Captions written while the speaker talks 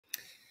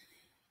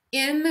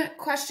In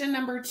question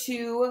number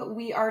 2,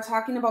 we are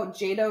talking about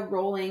Jada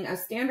rolling a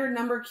standard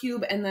number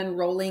cube and then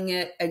rolling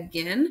it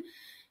again.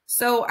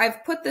 So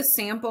I've put the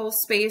sample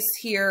space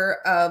here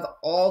of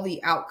all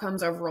the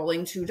outcomes of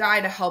rolling 2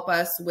 die to help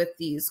us with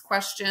these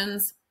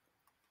questions.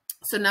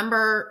 So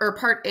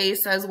part A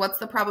says, what's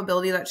the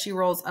probability that she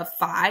rolls a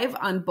 5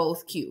 on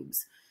both cubes?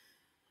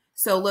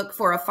 So look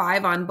for a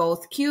 5 on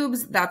both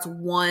cubes. That's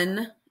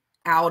 1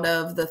 out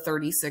of the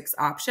 36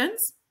 options.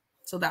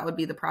 So that would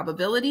be the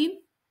probability.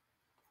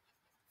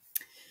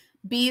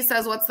 B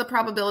says, what's the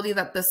probability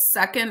that the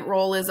second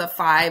roll is a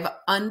 5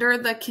 under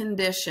the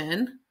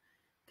condition?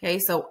 Okay,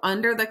 so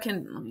let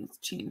me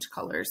change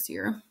colors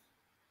here.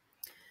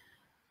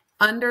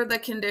 Under the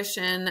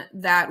condition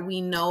that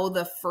we know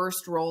the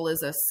first roll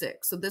is a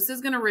 6. So this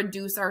is going to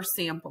reduce our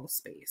sample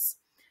space.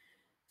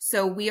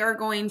 So we are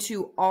going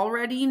to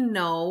already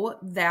know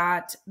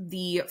that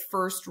the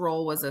first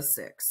roll was a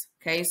 6.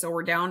 Okay, so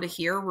we're down to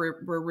here.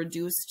 We're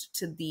reduced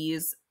to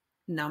these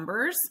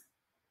numbers.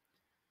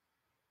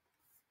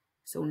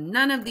 So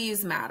none of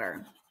these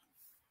matter.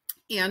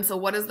 And so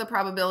what is the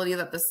probability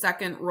that the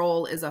second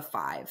roll is a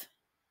 5?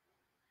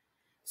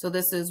 So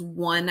this is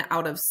 1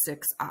 out of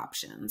 6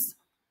 options.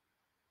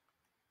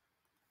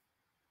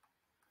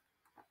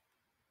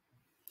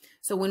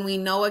 So when we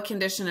know a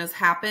condition has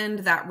happened,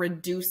 that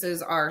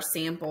reduces our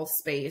sample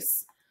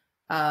space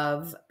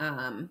of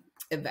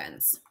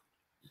events.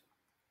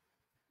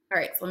 All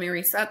right, so let me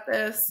reset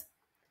this.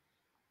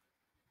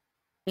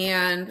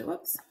 And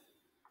whoops.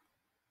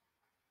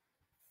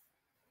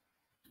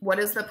 What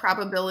is the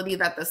probability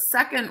that the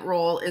second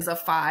roll is a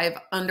 5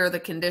 under the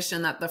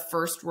condition that the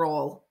first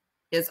roll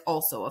is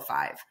also a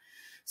 5?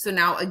 So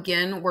now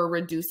again, we're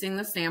reducing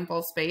the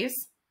sample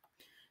space.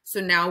 So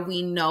now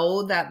we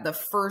know that the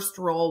first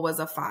roll was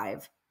a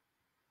 5.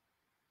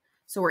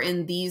 So we're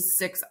in these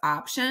 6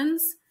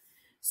 options.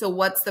 So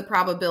what's the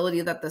probability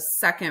that the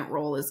second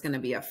roll is going to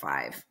be a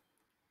 5?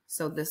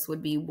 So this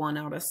would be 1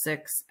 out of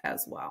 6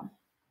 as well.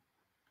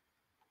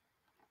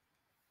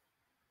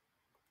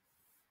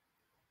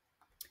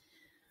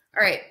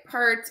 All right,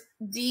 part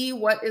D,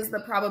 what is the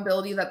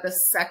probability that the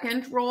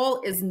second roll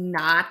is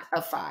not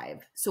a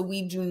 5? So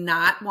we do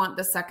not want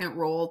the second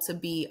roll to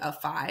be a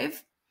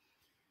 5.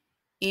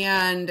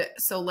 And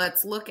so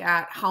let's look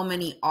at how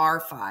many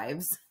are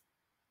 5s,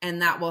 and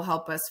that will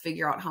help us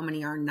figure out how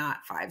many are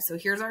not 5s. So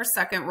here's our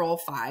second roll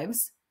 5s.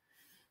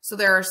 So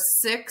there are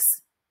 6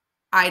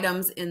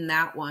 items in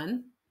that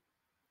one,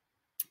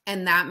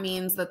 and that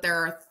means that there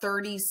are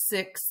 30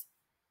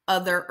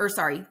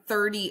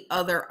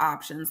 other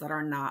options that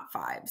are not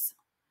 5s.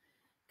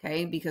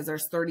 Okay, because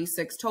there's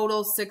 36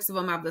 total, 6 of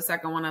them have the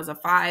second one as a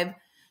 5.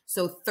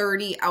 So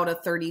 30 out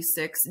of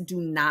 36 do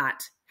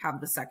not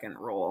have the second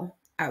roll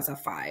as a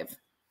 5.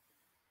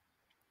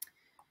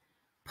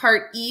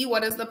 Part E,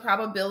 what is the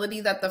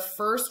probability that the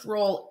first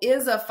roll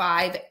is a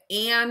 5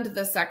 and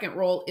the second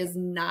roll is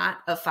not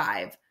a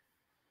 5?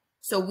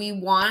 So we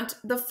want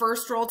the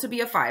first roll to be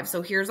a 5.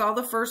 So here's all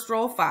the first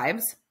roll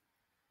 5s.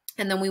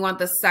 And then we want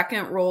the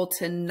second roll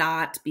to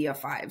not be a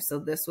 5. So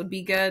this would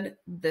be good,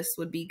 this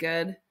would be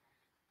good,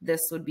 this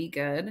would be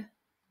good,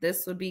 this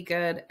would be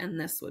good, and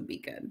this would be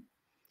good.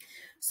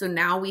 So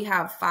now we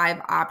have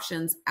 5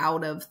 options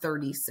out of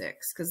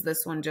 36 because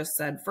this one just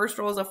said first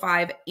roll is a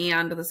 5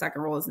 and the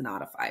second roll is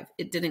not a 5.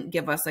 It didn't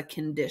give us a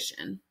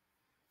condition.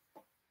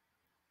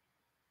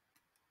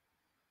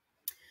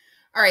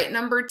 All right,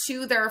 number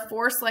 2, there are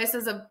 4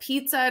 slices of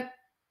pizza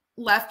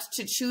left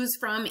to choose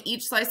from.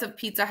 Each slice of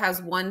pizza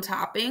has 1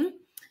 topping.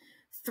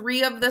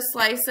 3 of the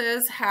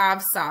slices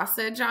have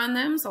sausage on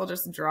them. So I'll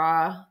just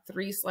draw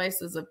 3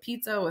 slices of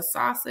pizza with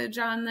sausage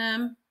on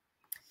them.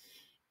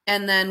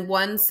 And then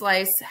 1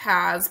 slice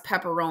has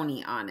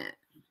pepperoni on it.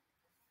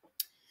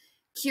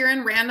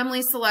 Kieran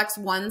randomly selects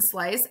 1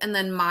 slice and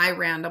then Mai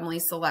randomly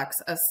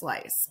selects a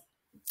slice.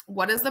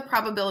 What is the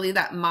probability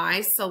that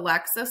Mai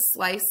selects a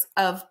slice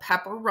of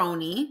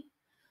pepperoni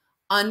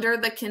under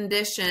the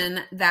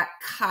condition that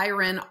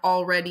Kyron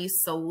already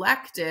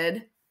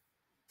selected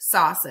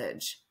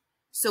sausage?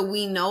 So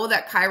we know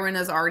that Kyron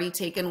has already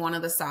taken one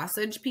of the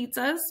sausage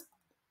pizzas.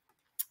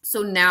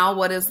 So now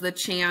what is the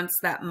chance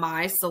that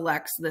Mai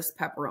selects this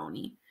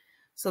pepperoni?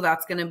 So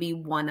that's going to be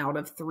 1 out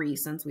of 3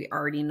 since we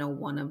already know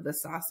one of the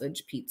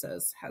sausage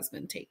pizzas has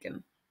been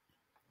taken.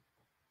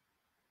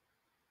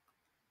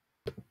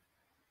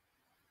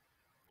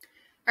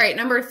 All right,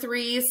 number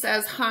 3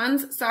 says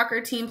Hans'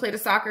 soccer team played a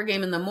soccer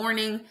game in the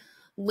morning.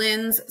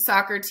 Lynn's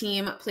soccer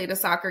team played a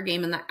soccer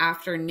game in the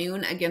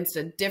afternoon against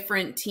a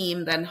different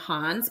team than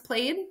Hans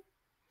played.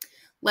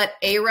 Let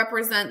A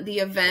represent the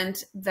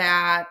event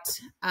that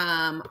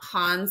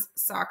Hans'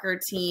 soccer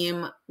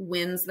team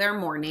wins their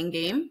morning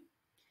game.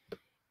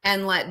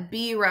 And let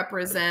B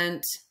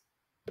represent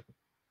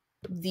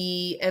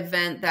the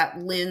event that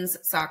Lynn's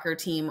soccer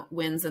team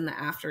wins in the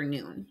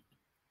afternoon.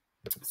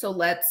 So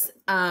let's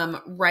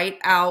write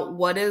out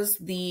what is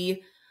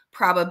the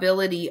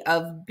probability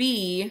of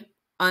B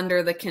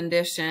under the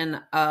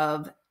condition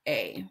of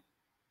A.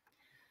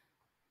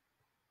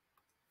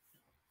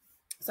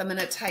 So I'm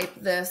going to type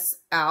this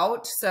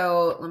out.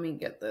 So let me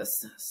get this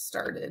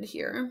started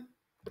here.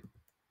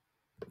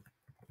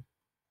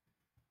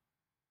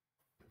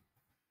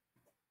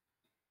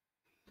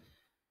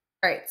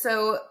 All right,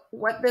 so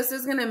what this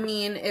is going to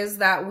mean is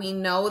that we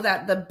know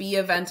that the B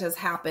event has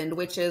happened,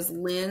 which is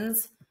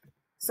Lynn's.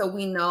 So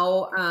we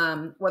know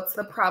what's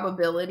the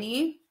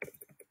probability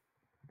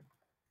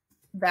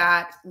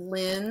that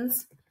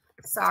Lynn's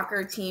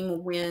soccer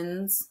team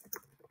wins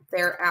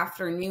their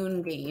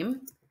afternoon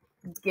game,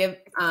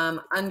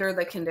 under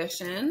the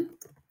condition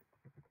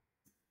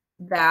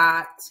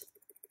that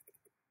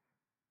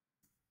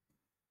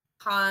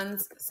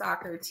Han's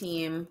soccer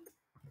team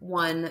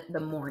won the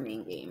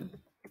morning game.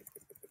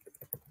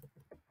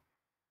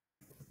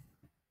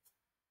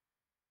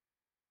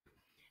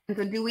 And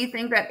so do we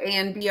think that A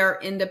and B are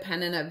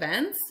independent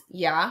events?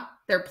 Yeah,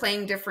 they're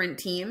playing different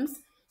teams.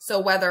 So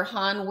whether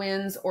Han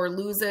wins or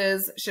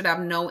loses should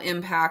have no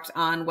impact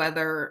on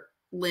whether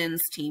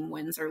Lynn's team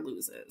wins or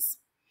loses.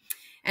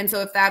 And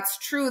so if that's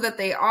true that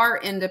they are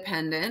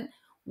independent,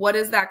 what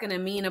is that going to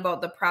mean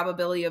about the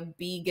probability of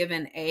B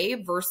given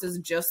A versus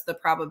just the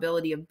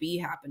probability of B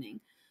happening?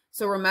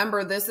 So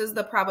remember, this is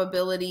the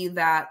probability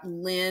that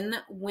Lynn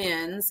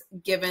wins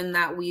given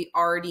that we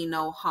already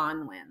know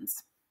Han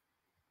wins.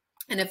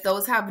 And if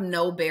those have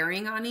no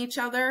bearing on each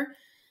other,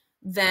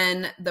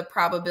 then the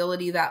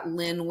probability that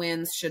Lynn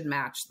wins should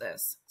match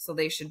this. So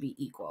they should be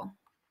equal.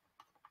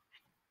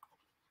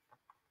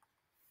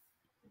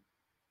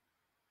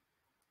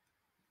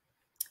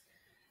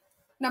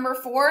 Number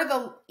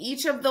 4,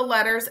 each of the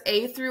letters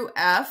A through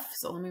F,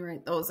 so let me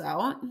write those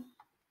out,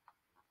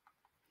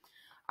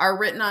 are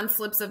written on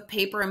slips of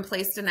paper and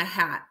placed in a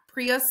hat.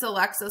 Priya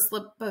selects a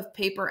slip of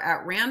paper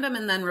at random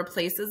and then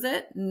replaces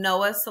it.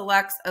 Noah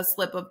selects a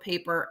slip of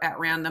paper at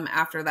random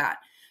after that.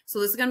 So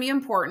this is going to be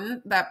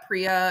important that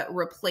Priya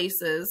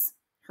replaces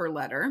her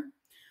letter.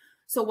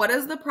 So what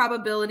is the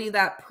probability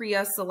that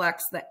Priya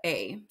selects the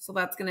A? So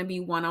that's going to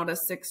be 1 out of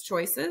 6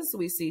 choices. So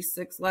we see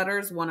 6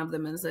 letters. 1 of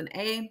them is an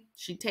A.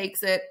 She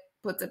takes it,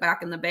 puts it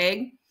back in the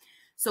bag.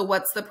 So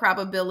what's the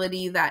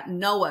probability that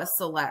Noah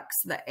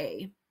selects the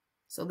A?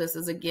 So this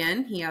is,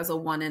 again, he has a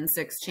 1 in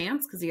 6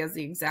 chance because he has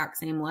the exact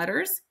same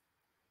letters.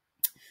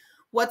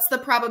 What's the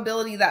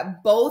probability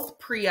that both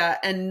Priya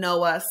and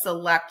Noah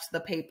select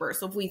the paper?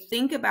 So if we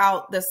think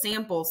about the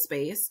sample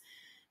space,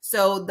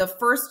 so the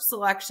first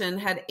selection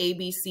had A,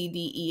 B, C,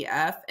 D, E,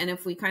 F. And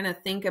if we kind of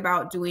think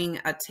about doing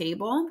a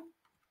table,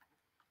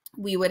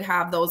 we would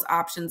have those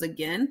options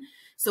again.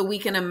 So we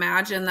can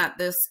imagine that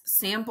this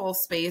sample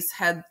space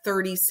had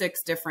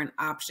 36 different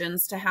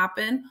options to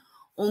happen.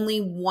 Only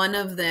one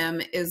of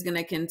them is going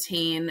to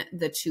contain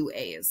the 2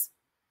 A's.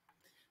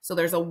 So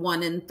there's a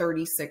 1 in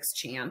 36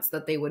 chance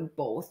that they would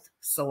both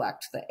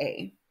select the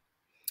A.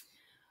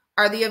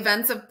 Are the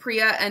events of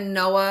Priya and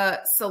Noah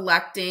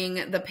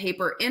selecting the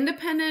paper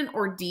independent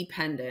or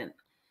dependent?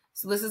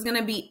 So this is going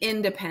to be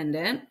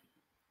independent.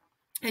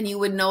 And you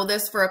would know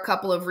this for a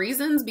couple of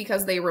reasons,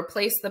 because they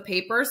replace the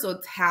paper, so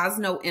it has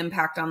no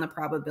impact on the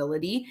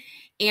probability.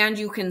 And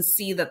you can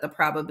see that the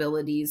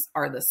probabilities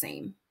are the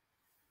same.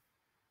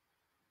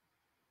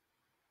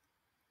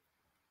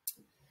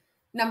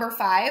 Number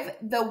 5,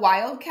 the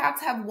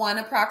Wildcats have won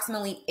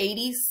approximately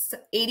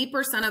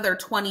 80% of their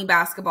 20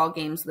 basketball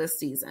games this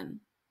season.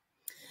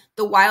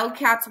 The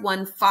Wildcats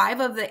won 5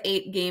 of the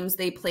 8 games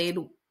they played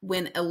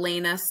when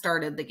Elena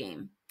started the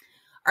game.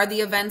 Are the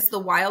events the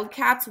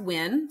Wildcats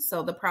win,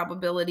 so the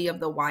probability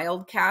of the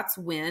Wildcats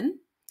win,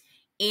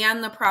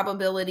 and the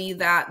probability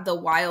that the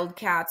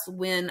Wildcats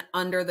win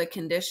under the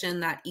condition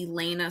that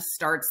Elena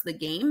starts the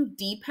game,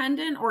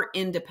 dependent or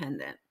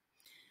independent?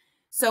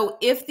 So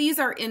if these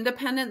are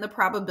independent, the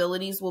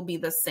probabilities will be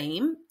the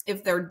same.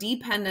 If they're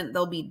dependent,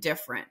 they'll be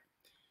different.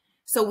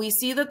 So we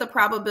see that the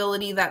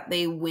probability that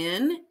they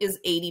win is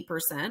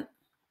 80%.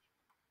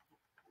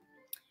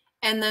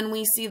 And then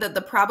we see that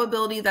the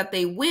probability that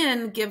they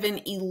win, given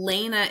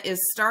Elena is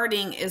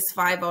starting, is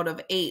 5 out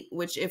of 8,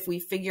 which if we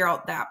figure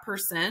out that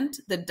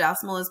percent, the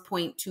decimal is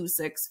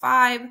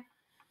 0.265.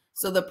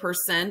 So the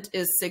percent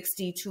is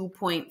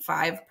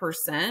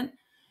 62.5%.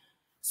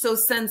 So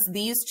since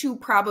these two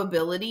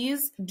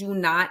probabilities do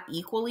not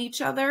equal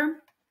each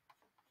other,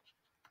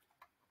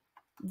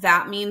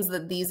 that means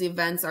that these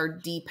events are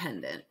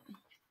dependent.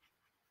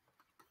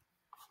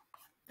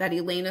 That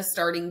Elena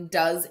starting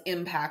does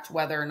impact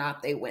whether or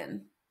not they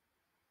win.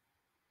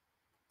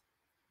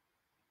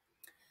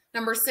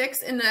 Number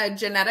 6, in a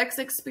genetics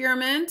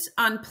experiment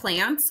on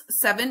plants,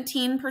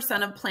 17%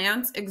 of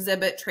plants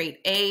exhibit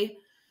trait A,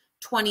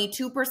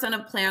 22%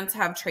 of plants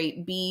have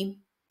trait B,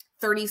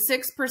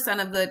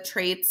 36% of the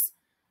traits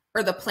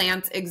or the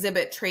plants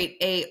exhibit trait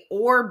A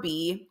or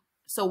B.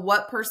 So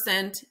what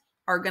percent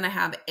are going to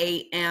have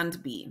A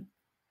and B?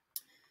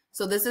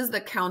 So this is the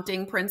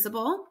counting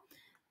principle,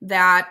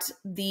 that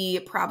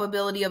the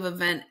probability of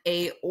event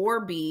A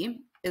or B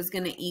is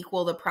going to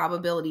equal the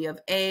probability of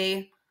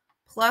A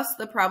plus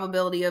the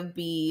probability of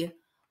B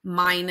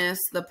minus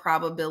the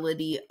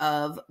probability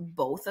of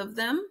both of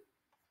them.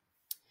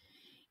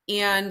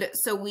 And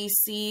so we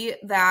see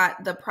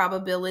that the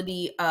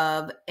probability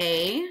of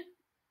A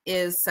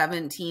is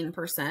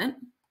 17%.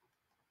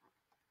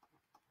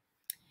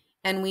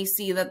 And we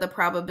see that the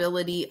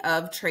probability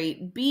of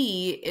trait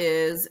B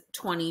is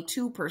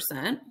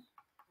 22%.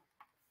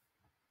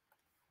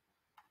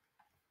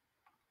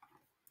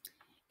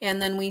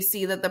 And then we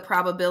see that the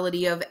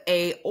probability of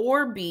A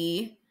or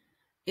B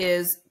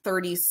is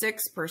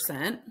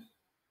 36%.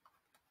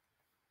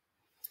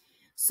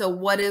 So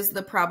what is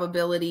the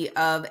probability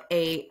of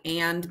A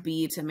and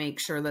B to make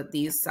sure that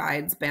these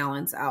sides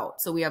balance out?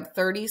 So we have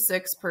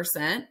 36%.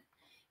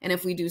 And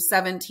if we do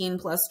 17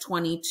 plus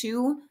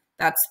 22,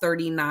 that's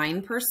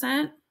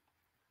 39%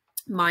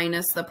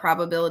 minus the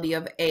probability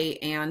of A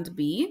and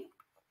B.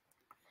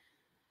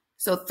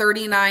 So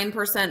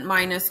 39%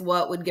 minus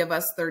what would give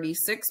us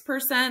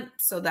 36%?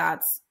 So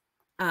that's,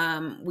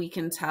 we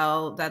can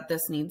tell that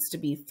this needs to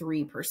be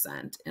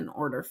 3% in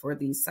order for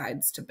these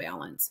sides to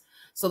balance.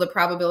 So the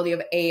probability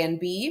of A and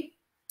B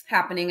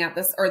happening at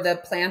this, or the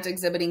plant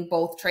exhibiting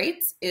both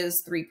traits,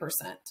 is 3%.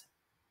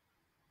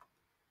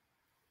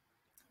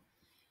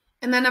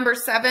 And then number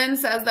 7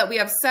 says that we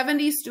have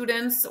 70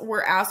 students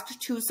were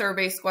asked 2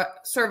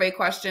 survey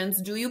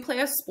questions. Do you play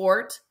a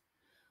sport?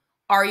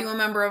 Are you a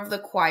member of the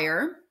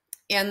choir?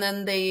 And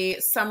then they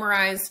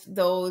summarized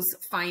those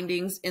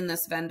findings in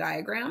this Venn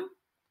diagram.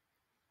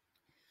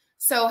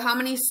 So how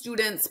many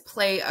students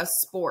play a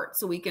sport?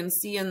 So we can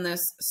see in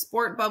this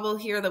sport bubble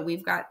here that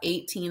we've got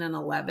 18 and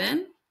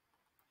 11.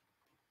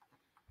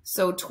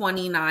 So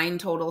 29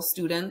 total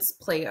students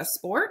play a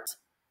sport.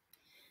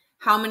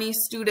 How many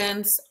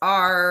students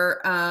play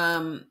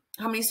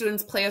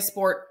a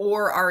sport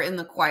or are in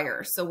the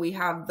choir? So we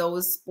have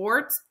those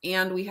sports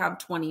and we have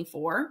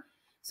 24.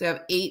 So we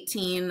have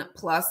 18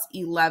 plus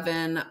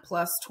 11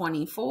 plus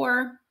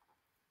 24.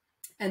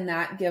 And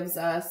that gives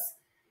us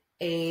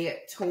a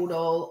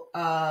total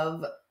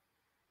of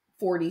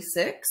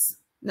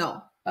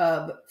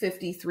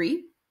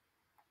 53.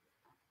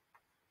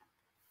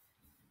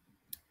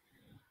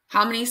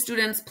 How many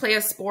students play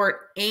a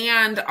sport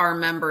and are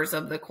members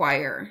of the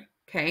choir?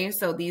 Okay,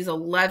 so these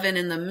 11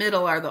 in the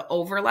middle are the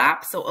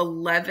overlap. So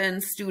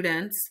 11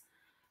 students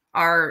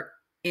are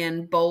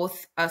in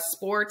both a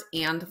sport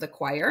and the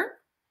choir.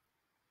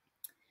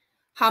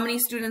 How many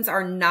students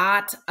are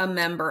not a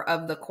member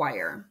of the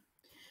choir?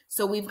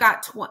 So we've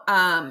got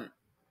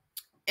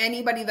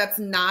anybody that's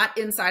not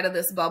inside of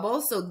this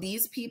bubble. So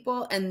these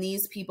people and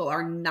these people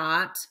are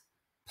not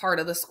part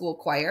of the school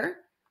choir.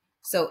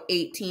 So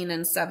 18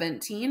 and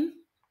 17,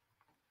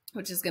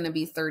 which is going to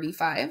be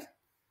 35.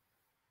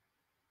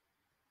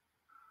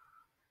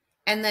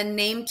 And then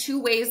name 2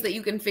 ways that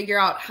you can figure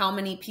out how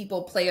many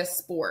people play a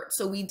sport.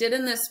 So we did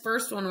in this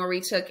first one where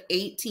we took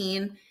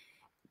 18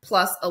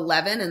 plus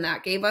 11, and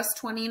that gave us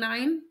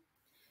 29.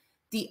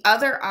 The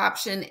other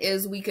option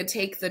is we could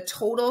take the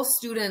total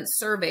students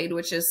surveyed,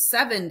 which is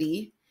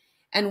 70,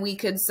 and we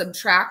could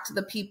subtract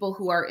the people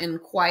who are in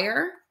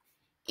choir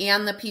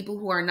and the people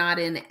who are not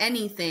in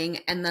anything,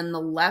 and then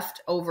the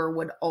leftover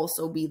would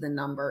also be the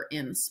number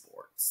in sport.